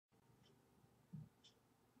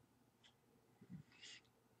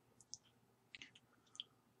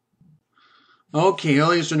Okay,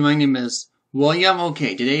 hello, student. My name is William.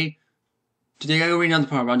 Okay, today I will read another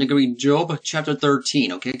part. I'm going to read Job chapter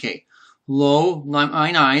 13. Okay. Lo,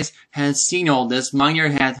 mine eyes had seen all this, mine ear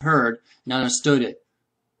hath heard and understood it.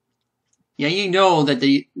 Yeah, ye know that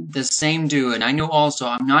the same do, and I know also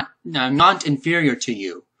I'm not inferior to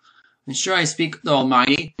you. And sure I speak the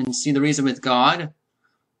Almighty, and see the reason with God,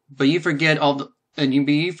 but ye forget all the, and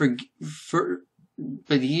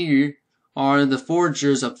but ye are the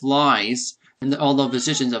forgers of lies, and all the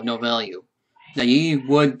physicians of no value. That ye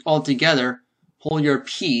would altogether hold your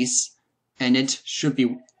peace, and it should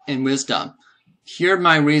be in wisdom. Hear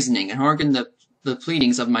my reasoning, and hearken the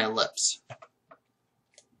pleadings of my lips.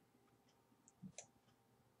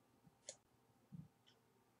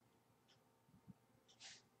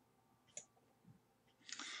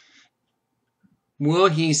 Will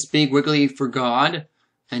he speak wickedly for God,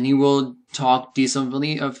 and he will talk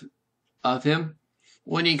decently of him?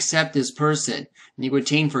 Would he accept his person, and he would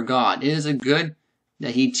attain for God? Is it good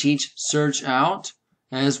that he search out?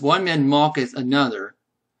 As one man mocketh another,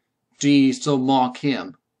 do ye so mock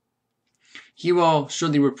him? He will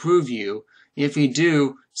surely reprove you, if he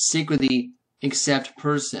do secretly accept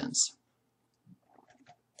persons.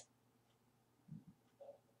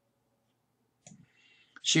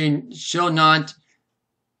 Shall not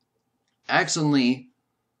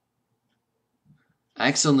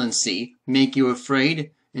excellency make you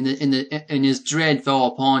afraid, and his dread fell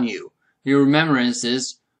upon you. Your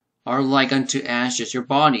remembrances are like unto ashes, your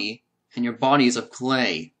body is of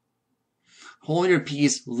clay. Hold your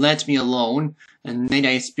peace, let me alone, and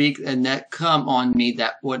may I speak, and that come on me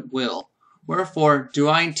that what will. Wherefore do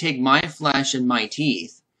I take my flesh in my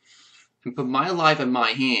teeth, and put my life in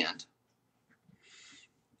my hand?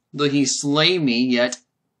 Though he slay me, yet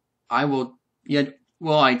will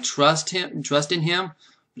I trust in him,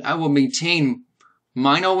 but I will maintain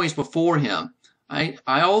mine always before him. I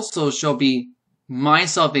also shall be my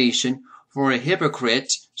salvation, for a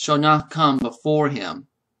hypocrite shall not come before him.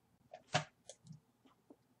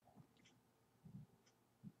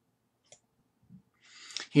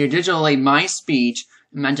 Here digitally my speech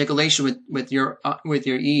and my articulation with your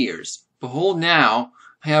ears. Behold, now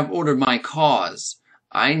I have ordered my cause.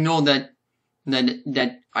 I know that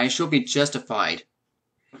I shall be justified.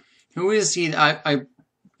 Who is he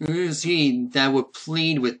that would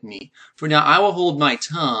plead with me? For now I will hold my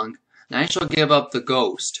tongue, and I shall give up the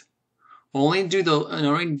ghost. Only do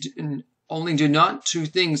not two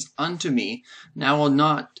things unto me,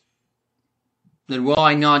 and will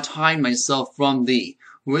I not hide myself from thee.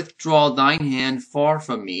 Withdraw thine hand far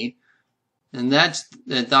from me, and that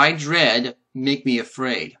thy dread make me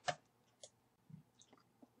afraid.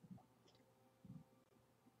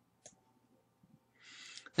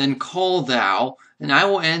 Then call thou, and I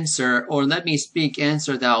will answer, or let me speak,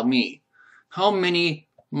 answer thou me. How many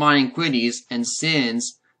mine iniquities and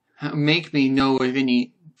sins make me know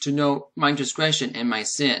my transgression and my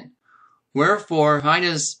sin? Wherefore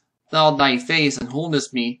hidest thou thy face, and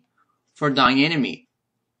holdest me for thine enemy?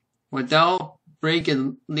 When thou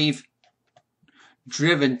breakest leaf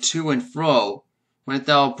driven to and fro, when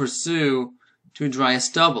thou pursue to dry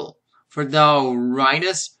stubble, for thou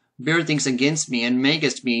writest bare things against me, and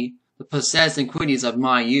makest me the possess iniquities of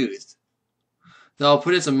my youth. Thou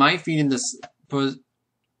puttest my feet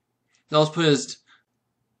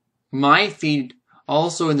my feet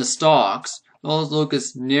also in the stocks. Thou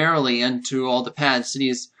lookest narrowly unto all the paths,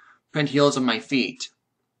 cities, print heels of my feet.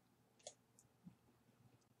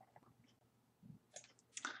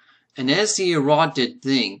 And as the rotted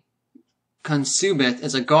thing consumeth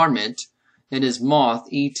as a garment that is moth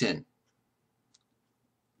eaten.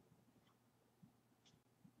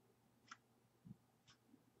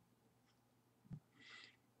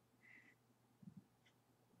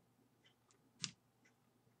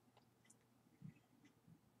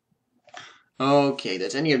 Okay,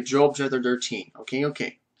 that's any of Job chapter 13.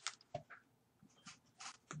 Okay.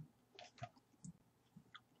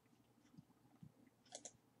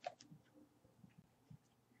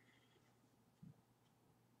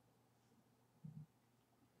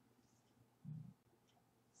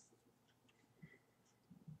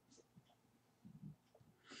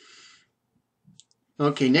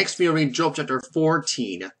 Okay, next we'll read Job chapter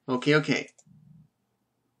 14. Okay.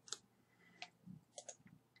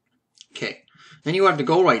 Then you have to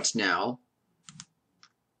go right now.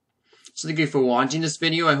 So thank you for watching this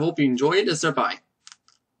video. I hope you enjoyed it. Bye.